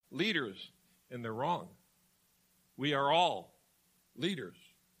leaders, and they're wrong. We are all leaders.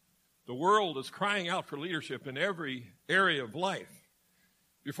 The world is crying out for leadership in every area of life.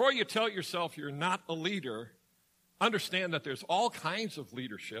 Before you tell yourself you're not a leader, understand that there's all kinds of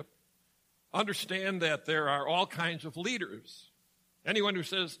leadership. Understand that there are all kinds of leaders. Anyone who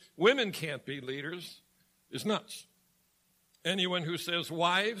says women can't be leaders is nuts. Anyone who says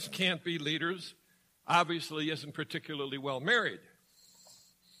wives can't be leaders obviously isn't particularly well married.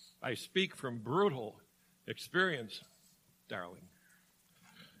 I speak from brutal experience, darling.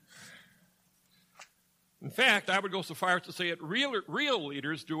 In fact, I would go so far as to say that real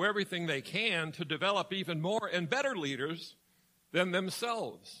leaders do everything they can to develop even more and better leaders than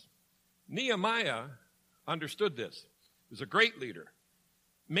themselves. Nehemiah understood this. He was a great leader,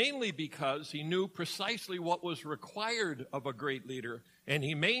 mainly because he knew precisely what was required of a great leader, and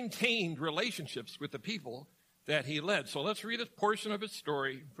he maintained relationships with the people that he led. So let's read a portion of his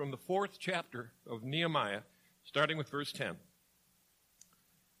story from the 4th chapter of Nehemiah, starting with verse 10.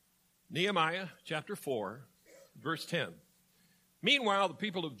 Nehemiah chapter 4, verse 10. Meanwhile, the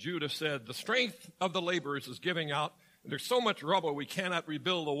people of Judah said, "The strength of the laborers is giving out, and there's so much rubble we cannot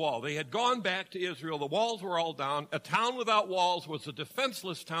rebuild the wall." They had gone back to Israel. The walls were all down. A town without walls was a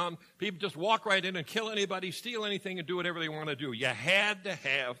defenseless town. People just walk right in and kill anybody, steal anything, and do whatever they want to do. You had to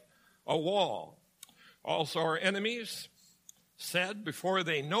have a wall. Also, our enemies said, before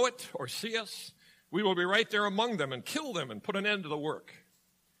they know it or see us, we will be right there among them and kill them and put an end to the work.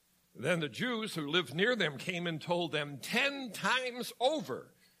 Then the Jews who lived near them came and told them 10 times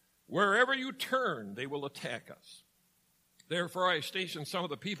over, wherever you turn, they will attack us. Therefore, I stationed some of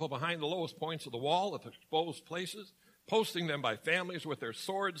the people behind the lowest points of the wall at the exposed places, posting them by families with their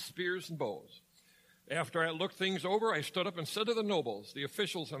swords, spears, and bows. After I looked things over, I stood up and said to the nobles, the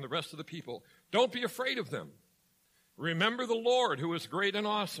officials, and the rest of the people, "Don't be afraid of them. Remember the Lord, who is great and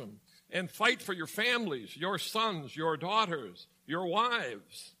awesome, and fight for your families, your sons, your daughters, your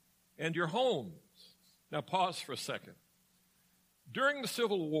wives, and your homes." Now pause for a second. During the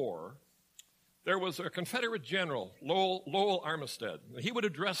Civil War, there was a Confederate general, Lowell Armistead. He would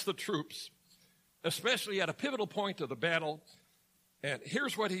address the troops, especially at a pivotal point of the battle. And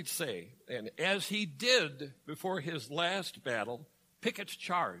here's what he'd say. And as he did before his last battle, Pickett's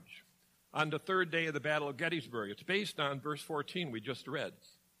charge on the 3rd day of the Battle of Gettysburg. It's based on verse 14 we just read.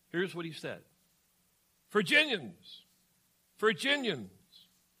 Here's what he said. Virginians,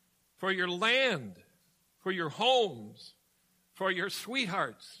 for your land, for your homes, for your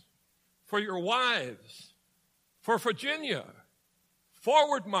sweethearts, for your wives, for Virginia,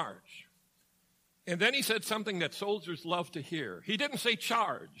 forward march. And then he said something that soldiers love to hear. He didn't say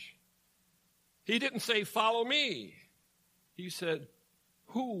charge. He didn't say follow me. He said,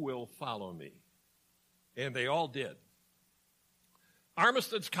 who will follow me? And they all did.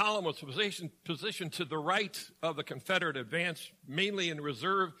 Armistead's column was positioned to the right of the Confederate advance, mainly in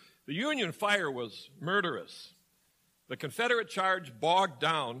reserve. The Union fire was murderous. The Confederate charge bogged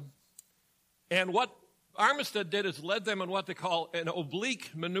down. And what Armistead did is led them in what they call an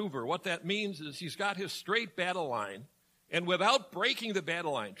oblique maneuver. What that means is he's got his straight battle line, and without breaking the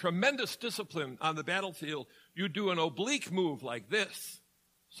battle line, tremendous discipline on the battlefield, you do an oblique move like this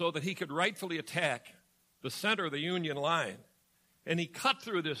so that he could rightfully attack the center of the Union line. And he cut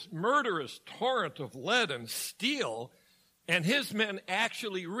through this murderous torrent of lead and steel, and his men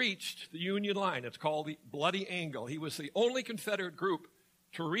actually reached the Union line. It's called the Bloody Angle. He was the only Confederate group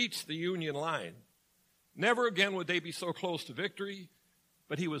to reach the Union line. Never again would they be so close to victory,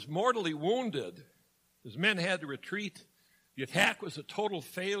 but he was mortally wounded. His men had to retreat. The attack was a total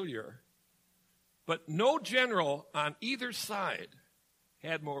failure. But no general on either side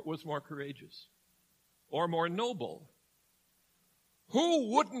was more courageous or more noble.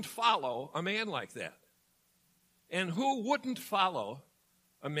 Who wouldn't follow a man like that? And who wouldn't follow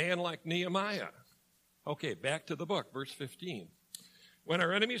a man like Nehemiah? Okay, back to the book, verse 15. When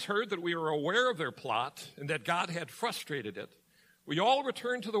our enemies heard that we were aware of their plot and that God had frustrated it, we all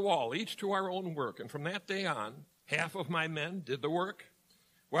returned to the wall, each to our own work. And from that day on, half of my men did the work,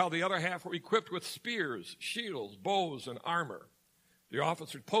 while the other half were equipped with spears, shields, bows, and armor. The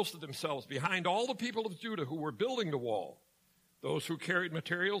officers posted themselves behind all the people of Judah who were building the wall. Those who carried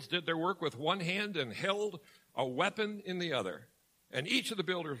materials did their work with one hand and held a weapon in the other. And each of the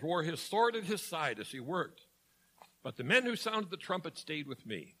builders wore his sword at his side as he worked. But the men who sounded the trumpet stayed with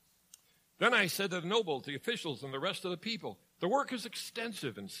me. Then I said to the nobles, the officials, and the rest of the people, the work is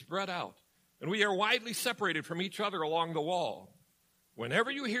extensive and spread out, and we are widely separated from each other along the wall.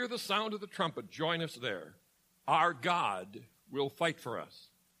 Whenever you hear the sound of the trumpet, join us there. Our God will fight for us.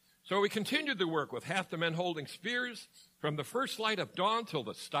 So we continued the work with half the men holding spears from the first light of dawn till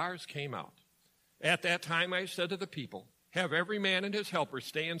the stars came out. At that time I said to the people, have every man and his helper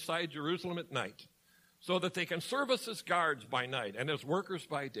stay inside Jerusalem at night, so that they can serve us as guards by night and as workers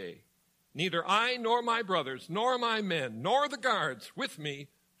by day. Neither I nor my brothers, nor my men, nor the guards with me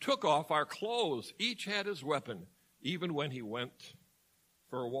took off our clothes. Each had his weapon, even when he went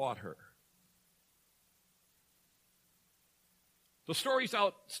for water. The story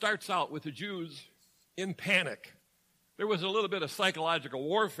starts out with the Jews in panic. There was a little bit of psychological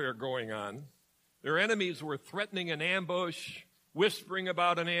warfare going on. Their enemies were threatening an ambush, whispering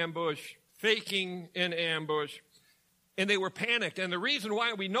about an ambush, faking an ambush, and they were panicked. And the reason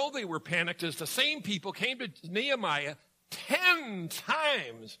why we know they were panicked is the same people came to Nehemiah 10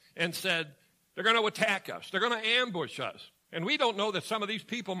 times and said, they're going to attack us. They're going to ambush us. And we don't know that some of these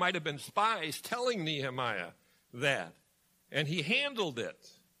people might have been spies telling Nehemiah that. And he handled it.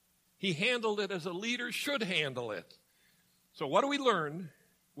 He handled it as a leader should handle it. So what do we learn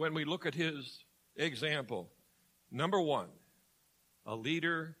when we look at his example? Number one, a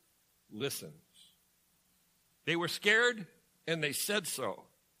leader listens. They were scared and they said so.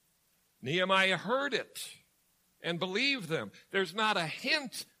 Nehemiah heard it and believed them. There's not a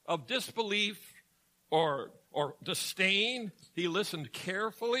hint of disbelief or disdain. He listened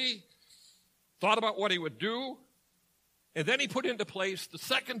carefully, thought about what he would do, and then he put into place the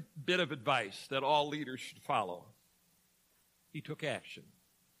second bit of advice that all leaders should follow. He took action.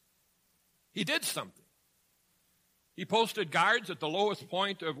 He did something. He posted guards at the lowest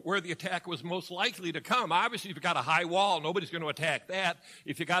point of where the attack was most likely to come. Obviously, if you've got a high wall, nobody's going to attack that.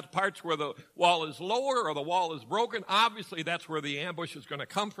 If you got parts where the wall is lower or the wall is broken, obviously that's where the ambush is going to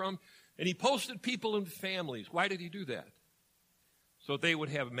come from. And he posted people in families. Why did he do that? So they would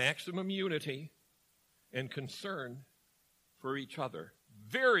have maximum unity and concern for each other.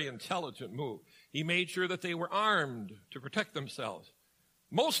 Very intelligent move. He made sure that they were armed to protect themselves.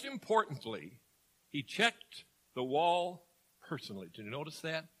 Most importantly, he checked the wall personally. Did you notice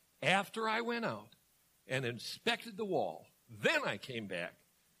that? After I went out and inspected the wall, then I came back.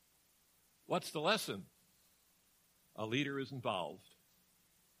 What's the lesson? A leader is involved.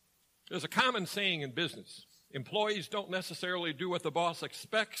 There's a common saying in business. Employees don't necessarily do what the boss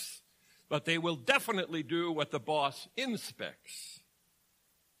expects, but they will definitely do what the boss inspects.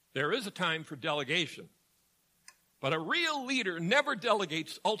 There is a time for delegation, but a real leader never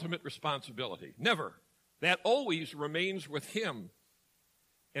delegates ultimate responsibility. Never. That always remains with him.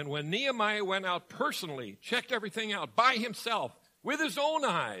 And when Nehemiah went out personally, checked everything out by himself, with his own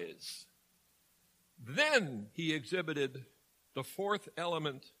eyes, then he exhibited the fourth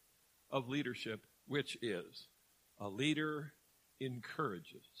element of leadership, which is a leader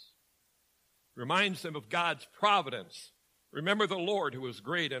encourages. Reminds them of God's providence. Remember the Lord who is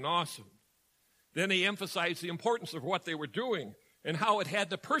great and awesome. Then he emphasized the importance of what they were doing and how it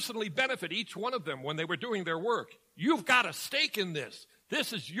had to personally benefit each one of them when they were doing their work. You've got a stake in this.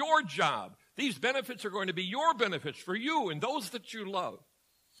 This is your job. These benefits are going to be your benefits for you and those that you love.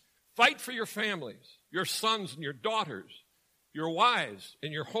 Fight for your families, your sons and your daughters, your wives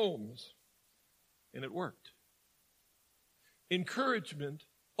and your homes. And it worked. Encouragement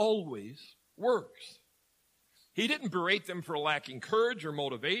always works. He didn't berate them for lacking courage or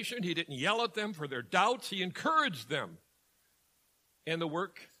motivation. He didn't yell at them for their doubts. He encouraged them. And the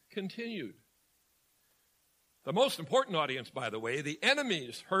work continued. The most important audience, by the way, the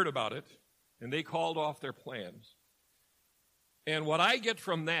enemies heard about it, and they called off their plans. And what I get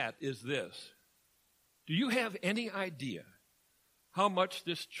from that is this. Do you have any idea how much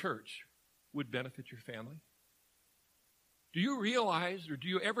this church would benefit your family? Do you realize, or do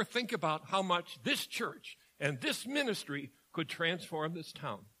you ever think about how much this church and this ministry could transform this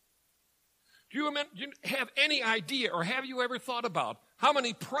town? Do you have any idea, or have you ever thought about how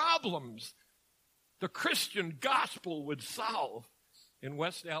many problems the Christian gospel would solve in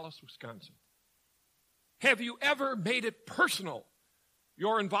West Allis, Wisconsin? Have you ever made it personal,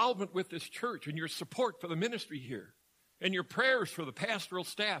 your involvement with this church and your support for the ministry here and your prayers for the pastoral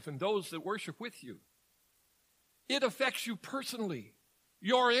staff and those that worship with you? It affects you personally.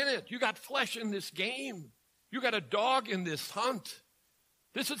 You're in it. You got flesh in this game. You got a dog in this hunt.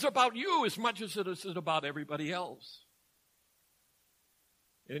 This is about you as much as it is about everybody else.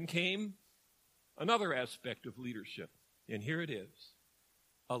 Then came another aspect of leadership, and here it is.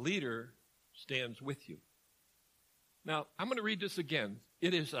 A leader stands with you. Now, I'm going to read this again.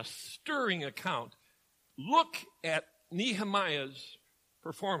 It is a stirring account. Look at Nehemiah's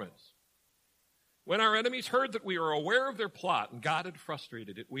performance. When our enemies heard that we were aware of their plot and God had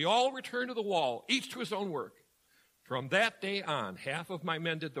frustrated it, we all returned to the wall, each to his own work. From that day on, half of my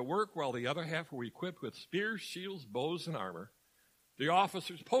men did the work, while the other half were equipped with spears, shields, bows, and armor. The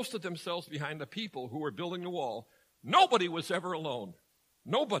officers posted themselves behind the people who were building the wall. Nobody was ever alone.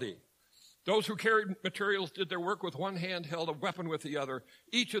 Nobody. Those who carried materials did their work with one hand, held a weapon with the other.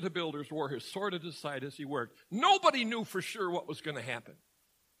 Each of the builders wore his sword at his side as he worked. Nobody knew for sure what was going to happen.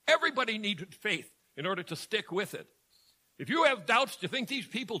 Everybody needed faith in order to stick with it. If you have doubts, do you think these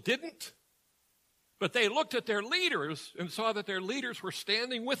people didn't? But they looked at their leaders and saw that their leaders were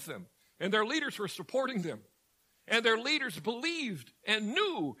standing with them, and their leaders were supporting them. And their leaders believed and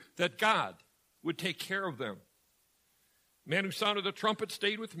knew that God would take care of them. The man who sounded the trumpet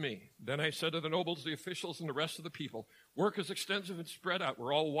stayed with me. Then I said to the nobles, the officials, and the rest of the people, work is extensive and spread out.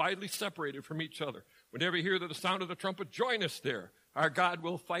 We're all widely separated from each other. Whenever you hear the sound of the trumpet, join us there. Our God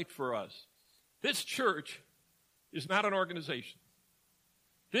will fight for us. This church is not an organization.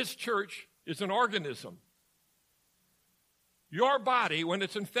 This church is an organism. Your body, when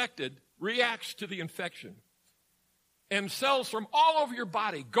it's infected, reacts to the infection. And cells from all over your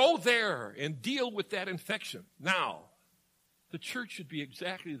body go there and deal with that infection. Now, the church should be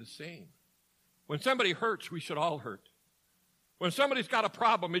exactly the same. When somebody hurts, we should all hurt. When somebody's got a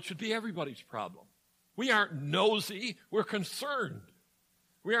problem, it should be everybody's problem. We aren't nosy, we're concerned.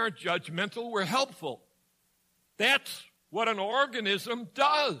 We aren't judgmental, we're helpful. That's what an organism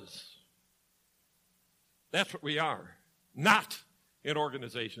does. That's what we are, not an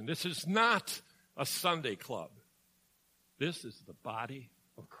organization. This is not a Sunday club. This is the body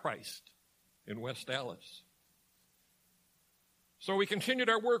of Christ in West Allis. So we continued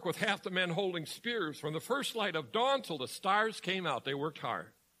our work with half the men holding spears. From the first light of dawn till the stars came out, they worked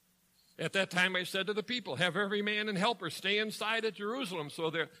hard. At that time I said to the people, have every man and helper stay inside at Jerusalem so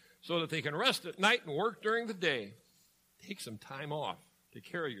that they can rest at night and work during the day. Take some time off. Take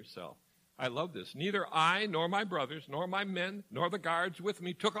care of yourself. I love this. Neither I, nor my brothers, nor my men, nor the guards with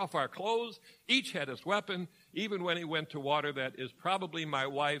me took off our clothes. Each had his weapon, even when he went to water. That is probably my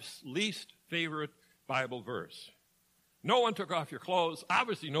wife's least favorite Bible verse. No one took off your clothes.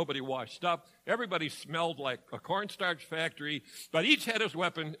 Obviously, nobody washed up. Everybody smelled like a cornstarch factory, but each had his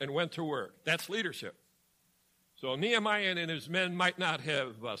weapon and went to work. That's leadership. So Nehemiah and his men might not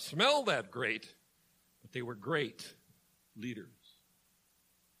have smelled that great, but they were great leaders.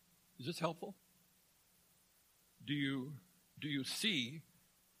 Is this helpful? Do you see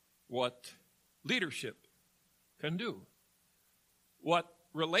what leadership can do? What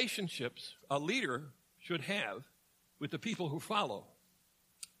relationships a leader should have with the people who follow?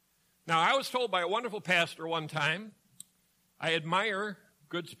 Now, I was told by a wonderful pastor one time, I admire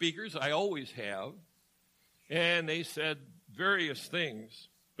good speakers, I always have, and they said various things.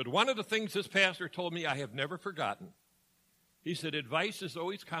 But one of the things this pastor told me I have never forgotten. He said, advice is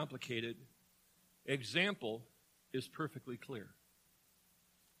always complicated. Example is perfectly clear.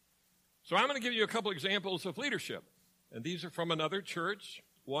 So I'm going to give you a couple examples of leadership. And these are from another church,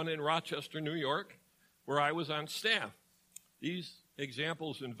 one in Rochester, New York, where I was on staff. These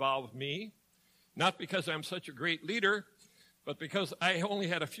examples involve me, not because I'm such a great leader, but because I only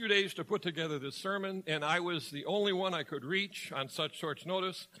had a few days to put together this sermon, and I was the only one I could reach on such short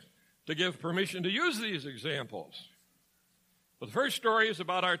notice to give permission to use these examples. But the first story is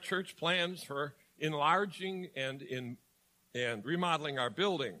about our church plans for enlarging and remodeling our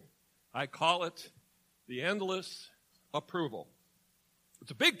building. I call it the endless approval. It's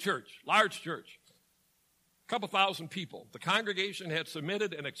a big church, large church, a couple thousand people. The congregation had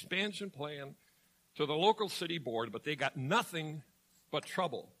submitted an expansion plan to the local city board, but they got nothing but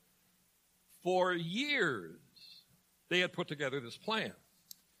trouble. For years, they had put together this plan.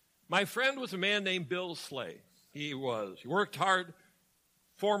 My friend was a man named Bill Slay. He worked hard,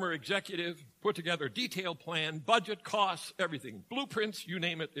 former executive, put together a detailed plan, budget, costs, everything. Blueprints, you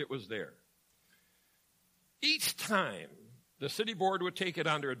name it, it was there. Each time, the city board would take it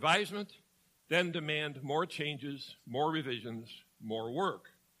under advisement, then demand more changes, more revisions, more work.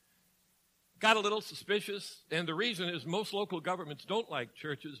 Got a little suspicious, and the reason is most local governments don't like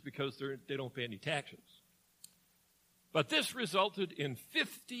churches because they don't pay any taxes. But this resulted in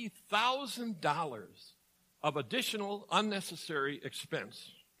 $50,000 of additional unnecessary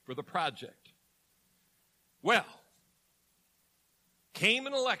expense for the project. Well, came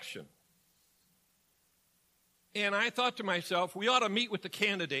an election, and I thought to myself, we ought to meet with the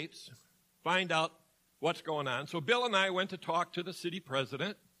candidates, find out what's going on. So Bill and I went to talk to the city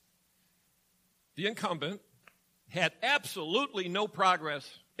president. The incumbent had absolutely no progress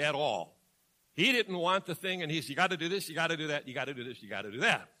at all. He didn't want the thing, and he said, you got to do this, you got to do that, you got to do this, you got to do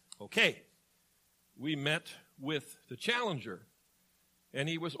that. Okay. We met with the challenger. And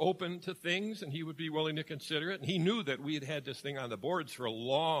he was open to things, and he would be willing to consider it. And he knew that we had had this thing on the boards for a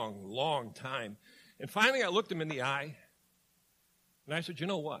long, long time. And finally, I looked him in the eye, and I said, you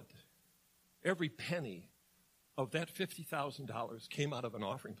know what? Every penny of that $50,000 came out of an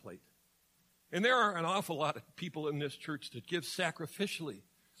offering plate. And there are an awful lot of people in this church that give sacrificially.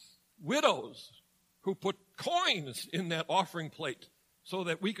 Widows who put coins in that offering plate so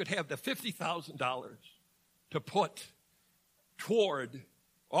that we could have the $50,000 to put toward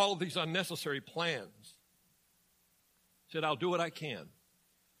all of these unnecessary plans. Said, I'll do what I can.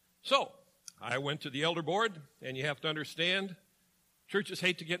 So I went to the elder board, and you have to understand, churches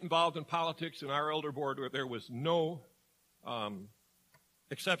hate to get involved in politics. In our elder board, there was no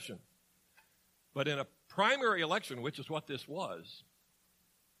exception. But in a primary election, which is what this was,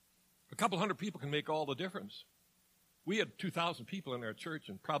 a couple hundred people can make all the difference. We had 2,000 people in our church,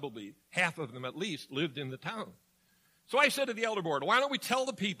 and probably half of them at least lived in the town. So I said to the elder board, why don't we tell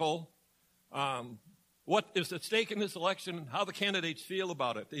the people what is at stake in this election, how the candidates feel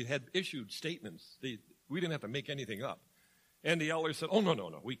about it. They had issued statements. We didn't have to make anything up. And the elders said, oh,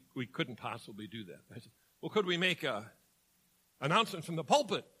 no, we couldn't possibly do that. I said, well, could we make an announcement from the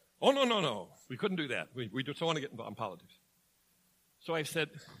pulpit? Oh, no, we couldn't do that. We just don't want to get involved in politics. So I said,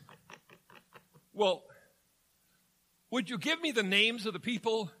 well, would you give me the names of the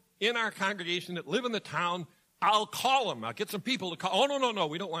people in our congregation that live in the town? I'll call them. I'll get some people to call. Oh, no,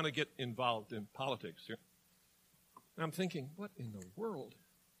 we don't want to get involved in politics here. And I'm thinking, what in the world?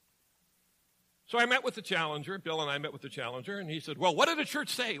 So I met with the challenger. Bill and I met with the challenger, and he said, well, what did the church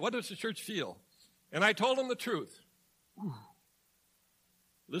say? What does the church feel? And I told him the truth. Whew.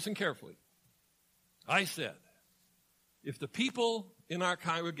 Listen carefully. I said, if the people in our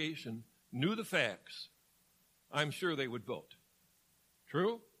congregation knew the facts, I'm sure they would vote.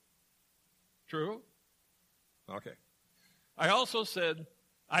 True? True? Okay. I also said,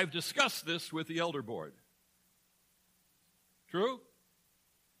 I've discussed this with the elder board. True?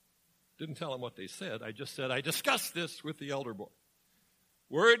 Didn't tell them what they said. I just said, I discussed this with the elder board.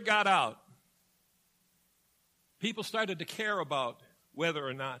 Word got out. People started to care about whether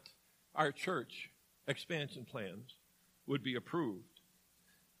or not our church expansion plans would be approved.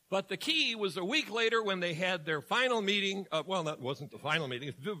 But the key was a week later when they had their final meeting, that wasn't the final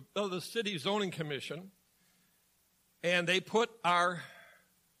meeting, of the city zoning commission, and they put our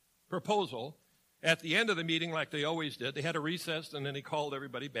proposal at the end of the meeting like they always did. They had a recess, and then they called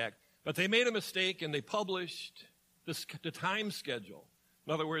everybody back. But they made a mistake, and they published the time schedule.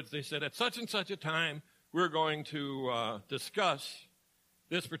 In other words, they said, at such and such a time, we're going to discuss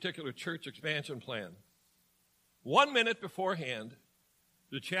this particular church expansion plan. 1 minute beforehand,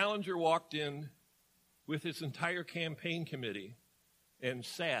 the challenger walked in with his entire campaign committee and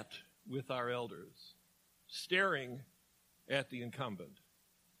sat with our elders, staring at the incumbent.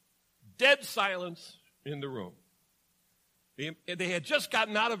 Dead silence in the room. They had just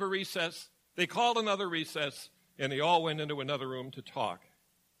gotten out of a recess. They called another recess, and they all went into another room to talk.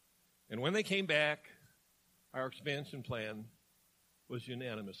 And when they came back, our expansion plan was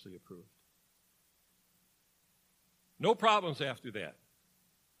unanimously approved. No problems after that.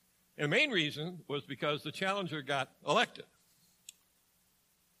 And the main reason was because the challenger got elected.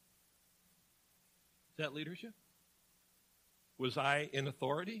 Is that leadership? Was I in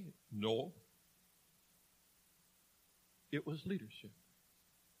authority? No. It was leadership.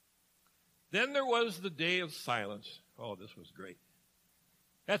 Then there was the day of silence. Oh, this was great.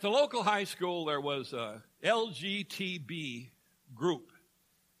 At the local high school, there was a LGTB group.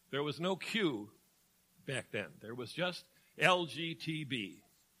 There was no Q back then. There was just LGTB.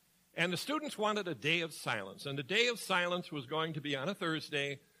 And the students wanted a day of silence. And the day of silence was going to be on a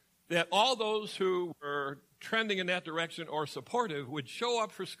Thursday, that all those who were trending in that direction or supportive would show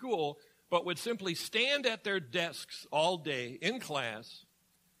up for school, but would simply stand at their desks all day in class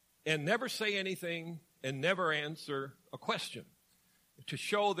and never say anything and never answer a question to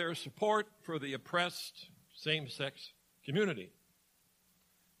show their support for the oppressed same-sex community.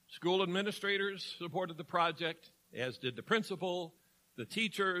 School administrators supported the project, as did the principal, the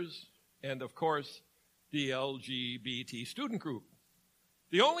teachers, and of course, the LGBT student group.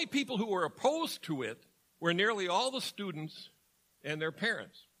 The only people who were opposed to it were nearly all the students and their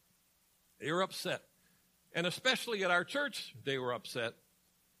parents. They were upset. And especially at our church, they were upset.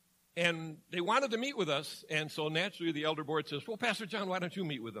 And they wanted to meet with us, and so naturally the elder board says, well, Pastor John, why don't you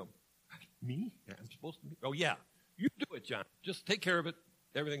meet with them? Me? I'm supposed to meet? Oh, yeah. You do it, John. Just take care of it.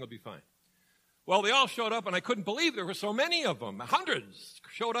 Everything will be fine. Well, they all showed up, and I couldn't believe there were so many of them. Hundreds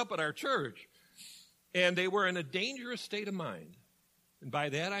showed up at our church. And they were in a dangerous state of mind. And by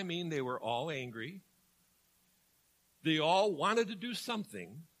that I mean they were all angry. They all wanted to do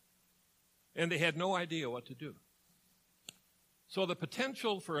something, and they had no idea what to do. So the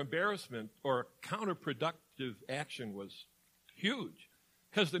potential for embarrassment or counterproductive action was huge,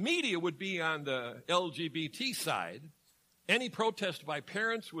 because the media would be on the LGBT side. Any protest by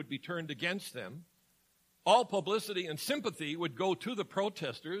parents would be turned against them. All publicity and sympathy would go to the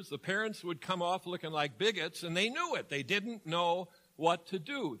protesters. The parents would come off looking like bigots, and they knew it. They didn't know what to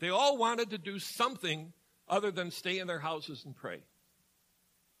do. They all wanted to do something other than stay in their houses and pray.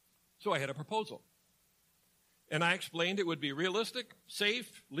 So I had a proposal. And I explained it would be realistic,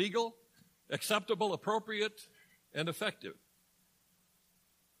 safe, legal, acceptable, appropriate, and effective.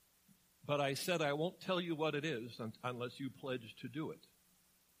 But I said I won't tell you what it is unless you pledge to do it.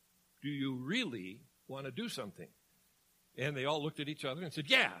 Do you really want to do something? And they all looked at each other and said,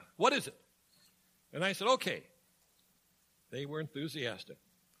 yeah, what is it? And I said, okay. They were enthusiastic.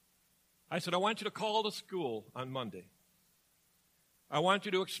 I said, I want you to call the school on Monday. I want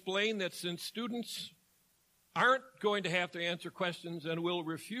you to explain that since students aren't going to have to answer questions and will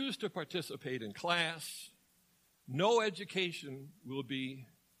refuse to participate in class, no education will be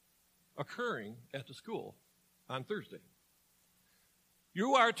occurring at the school on Thursday.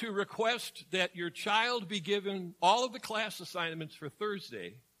 You are to request that your child be given all of the class assignments for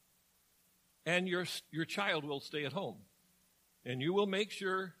Thursday, and your child will stay at home. And you will make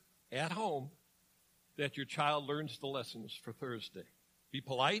sure at home that your child learns the lessons for Thursday. Be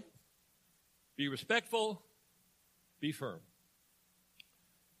polite, be respectful, be firm.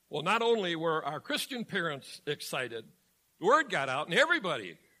 Well, not only were our Christian parents excited, the word got out and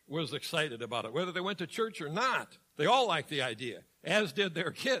everybody was excited about it, whether they went to church or not. They all liked the idea, as did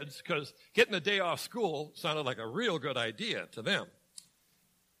their kids, because getting a day off school sounded like a real good idea to them.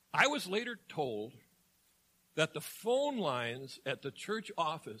 I was later told that the phone lines at the church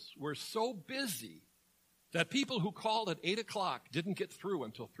office were so busy that people who called at 8 o'clock didn't get through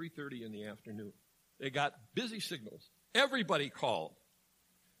until 3:30 in the afternoon. They got busy signals. Everybody called.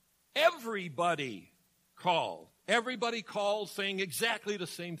 Everybody called. Everybody called saying exactly the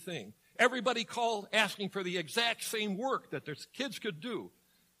same thing. Everybody called asking for the exact same work that their kids could do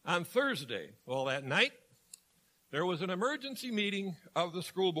on Thursday. Well, that night, there was an emergency meeting of the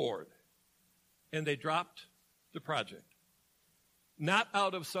school board, and they dropped the project. Not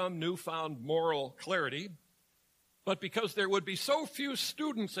out of some newfound moral clarity, but because there would be so few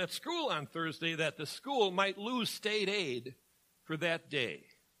students at school on Thursday that the school might lose state aid for that day.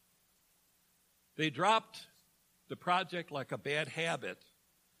 They dropped the project like a bad habit,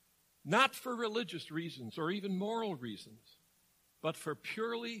 not for religious reasons or even moral reasons, but for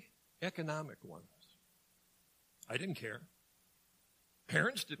purely economic ones. I didn't care.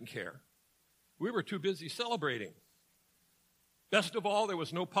 Parents didn't care. We were too busy celebrating. Best of all, there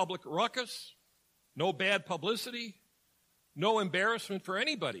was no public ruckus, no bad publicity, no embarrassment for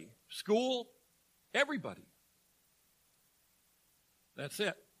anybody. School, everybody. That's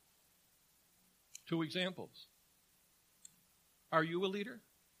it. 2 examples. Are you a leader?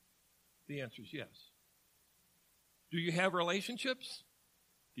 The answer is yes. Do you have relationships?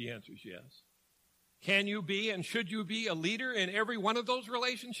 The answer is yes. Can you be and should you be a leader in every one of those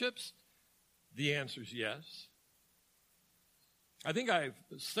relationships? The answer is yes. I think I've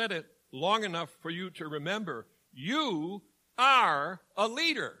said it long enough for you to remember, you are a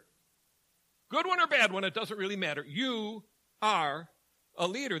leader. Good one or bad one, it doesn't really matter. You are a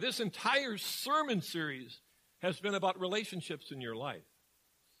leader. This entire sermon series has been about relationships in your life.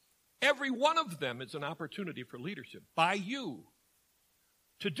 Every one of them is an opportunity for leadership by you.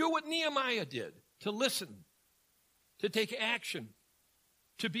 To do what Nehemiah did, to listen, to take action,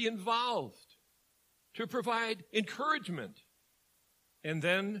 to be involved, to provide encouragement, and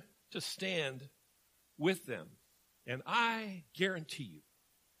then to stand with them. And I guarantee you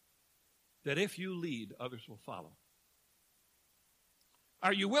that if you lead, others will follow.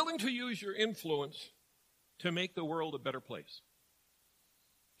 Are you willing to use your influence to make the world a better place?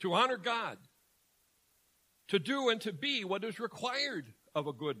 To honor God? To do and to be what is required of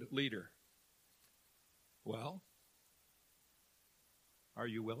a good leader? Well, are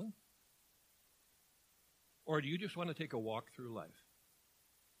you willing? Or do you just want to take a walk through life?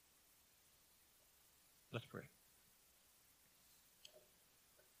 Let's pray.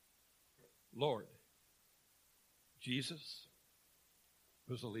 Lord, Jesus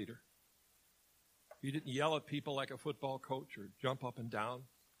was a leader. He didn't yell at people like a football coach or jump up and down.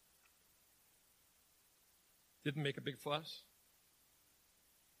 Didn't make a big fuss.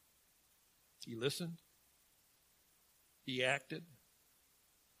 He listened. He acted.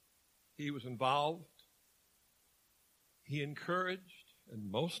 He was involved. He encouraged. And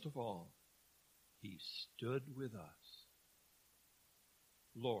most of all, he stood with us.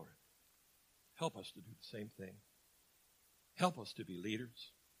 Lord, help us to do the same thing. Help us to be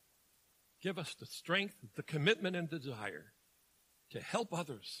leaders. Give us the strength, the commitment, and desire to help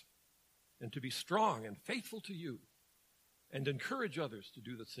others and to be strong and faithful to you and encourage others to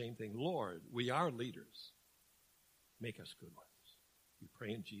do the same thing. Lord, we are leaders. Make us good ones. We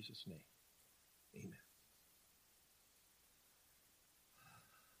pray in Jesus' name. Amen.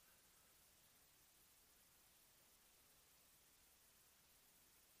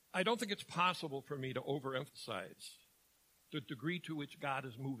 I don't think it's possible for me to overemphasize the degree to which God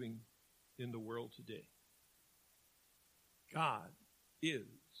is moving in the world today. God is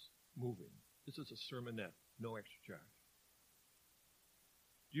moving. This is a sermonette, no extra charge.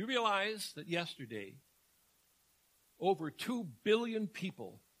 Do you realize that yesterday, over 2 billion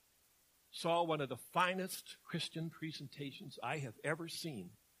people saw one of the finest Christian presentations I have ever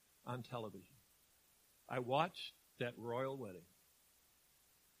seen on television? I watched that royal wedding.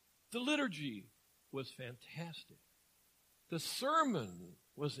 The liturgy was fantastic. The sermon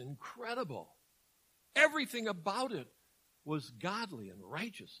was incredible. Everything about it was godly and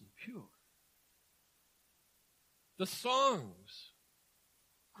righteous and pure. The songs,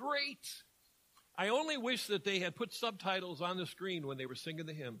 great. I only wish that they had put subtitles on the screen when they were singing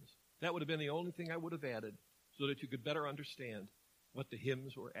the hymns. That would have been the only thing I would have added so that you could better understand what the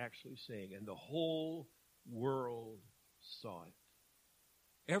hymns were actually saying. And the whole world saw it.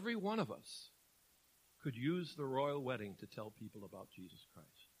 Every one of us could use the royal wedding to tell people about Jesus Christ.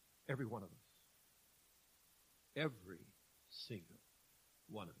 Every one of us. Every single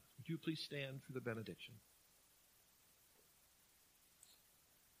one of us. Would you please stand for the benediction?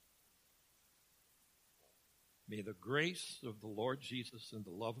 May the grace of the Lord Jesus and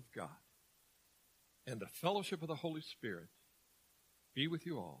the love of God and the fellowship of the Holy Spirit be with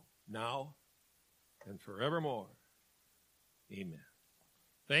you all, now and forevermore. Amen.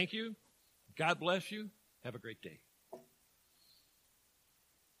 Thank you. God bless you. Have a great day.